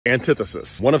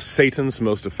Antithesis. One of Satan's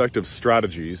most effective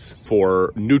strategies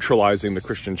for neutralizing the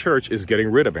Christian church is getting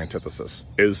rid of antithesis,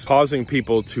 is causing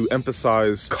people to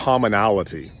emphasize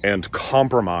commonality and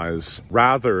compromise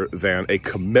rather than a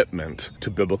commitment to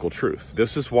biblical truth.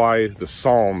 This is why the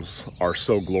Psalms are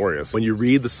so glorious. When you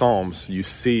read the Psalms, you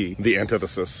see the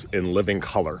antithesis in living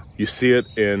color. You see it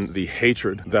in the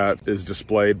hatred that is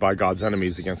displayed by God's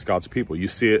enemies against God's people. You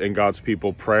see it in God's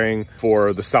people praying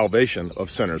for the salvation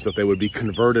of sinners, that they would be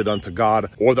converted unto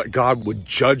God, or that God would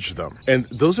judge them. And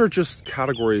those are just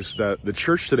categories that the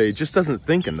church today just doesn't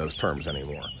think in those terms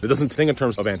anymore. It doesn't think in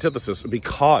terms of antithesis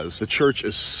because the church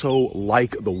is so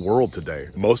like the world today,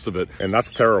 most of it, and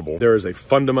that's terrible. There is a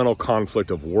fundamental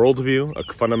conflict of worldview,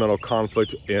 a fundamental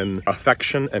conflict in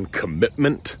affection and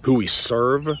commitment, who we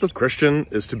serve. The Christian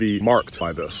is to be marked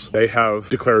by this. They have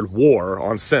declared war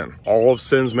on sin, all of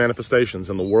sin's manifestations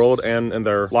in the world and in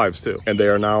their lives too. And they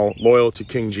are now loyal to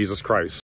King Jesus Christ.